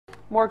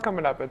More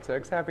coming up at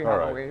 6. Happy All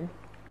right. Halloween.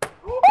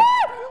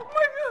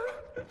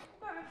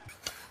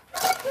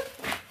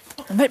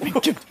 Nej men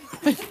gud!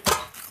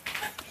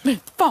 Nej,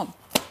 fan!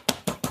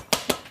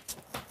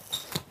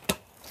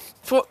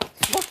 Jag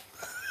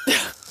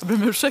ber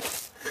om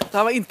ursäkt. Det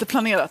här var inte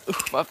planerat.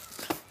 Usch, vad...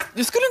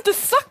 Du skulle inte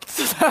sagt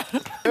sådär.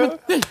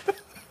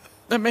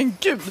 Nej men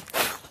gud!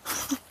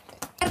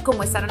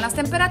 Cómo estarán las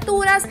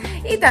temperaturas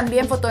y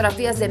también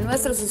fotografías de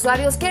nuestros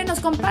usuarios que nos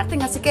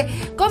comparten. Así que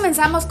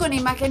comenzamos con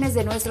imágenes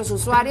de nuestros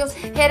usuarios.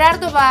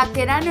 Gerardo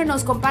Baquerano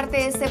nos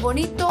comparte este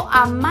bonito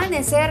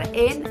amanecer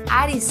en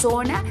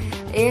Arizona.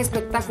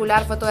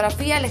 Espectacular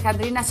fotografía.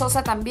 Alejandrina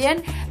Sosa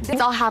también.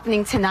 It's all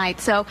happening tonight,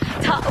 so...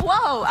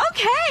 Whoa,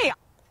 okay!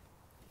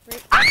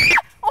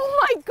 Oh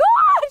my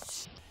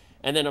gosh!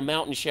 And then a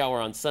mountain shower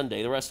on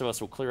Sunday. The rest of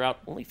us will clear out.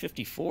 Only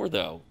 54,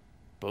 though.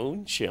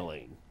 Bone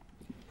chilling.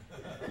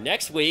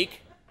 Next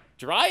week,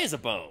 dry as a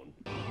bone.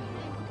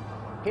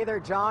 Hey there,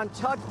 John.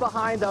 Tucked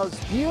behind those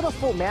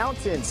beautiful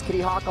mountains,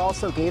 Kitty Hawk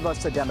also gave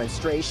us a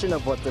demonstration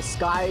of what the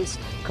skies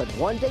could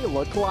one day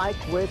look like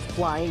with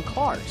flying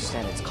cars.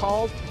 And it's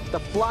called the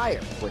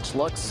Flyer, which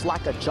looks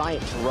like a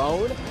giant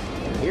drone.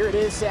 And here it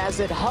is as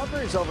it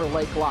hovers over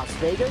Lake Las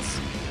Vegas.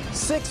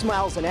 6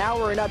 miles an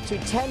hour and up to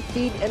 10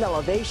 feet in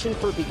elevation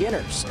for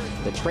beginners.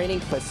 The training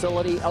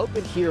facility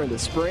opened here in the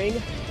spring.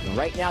 And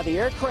right now the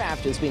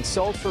aircraft is being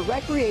sold for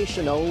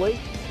recreation only.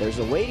 There's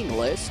a waiting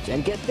list,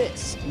 and get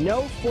this,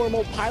 no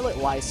formal pilot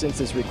license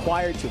is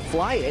required to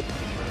fly it.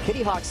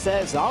 Kitty Hawk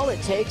says all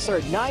it takes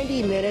are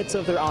 90 minutes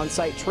of their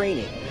on-site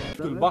training.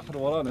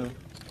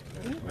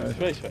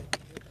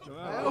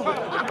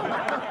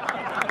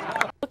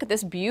 Look at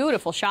this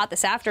beautiful shot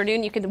this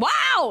afternoon. You can,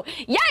 wow!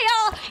 Yeah,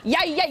 y'all!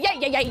 Yeah, yeah, yeah,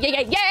 yeah, yeah, yeah,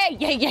 yeah, yeah,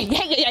 yeah, yeah,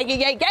 yeah, yeah,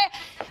 yeah, yeah.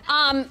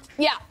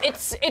 Yeah,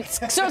 it's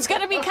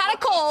gonna be kind of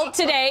cold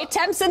today.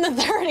 Temps in the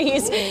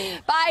 30s.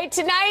 By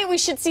tonight, we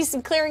should see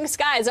some clearing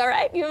skies. All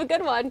right, you have a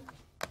good one.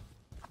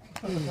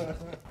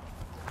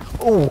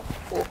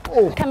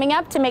 Coming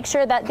up to make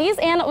sure that these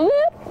animals.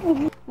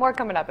 More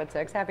coming up at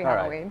 6. Happy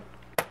Halloween.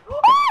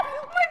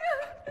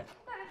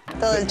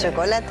 Todo el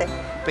chocolate.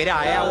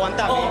 Espera,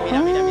 aguanta.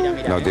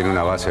 Mira. No, tiene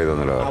una base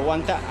donde lo...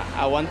 Aguanta,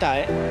 A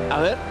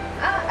ver.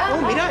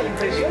 Oh, mira,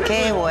 impresionante.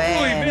 Qué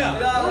bueno. Uy, mira.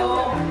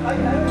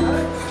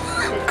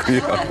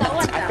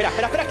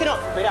 Espera, que no.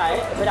 Espera.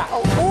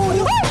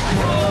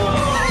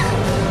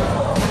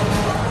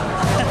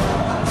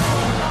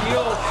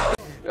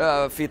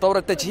 في طور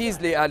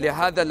التجهيز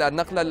لهذا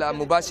النقل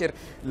المباشر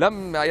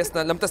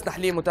لم تسنح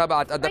لي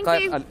متابعة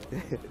الدقائق لم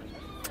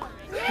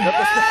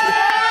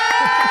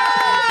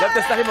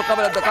تسنح لي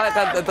مقابل الدقائق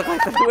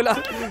الأولى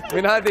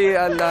من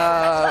هذه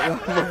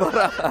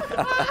المباراة.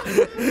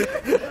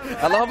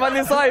 اللهم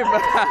اني صايم.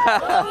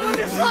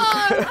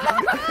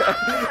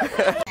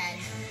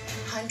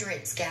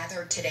 Hundreds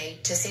gathered today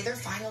to say their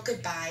final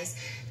goodbyes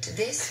to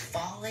this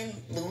fallen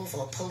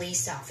Louisville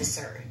police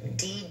officer,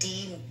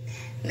 D.D.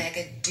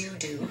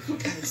 Megadoodoo.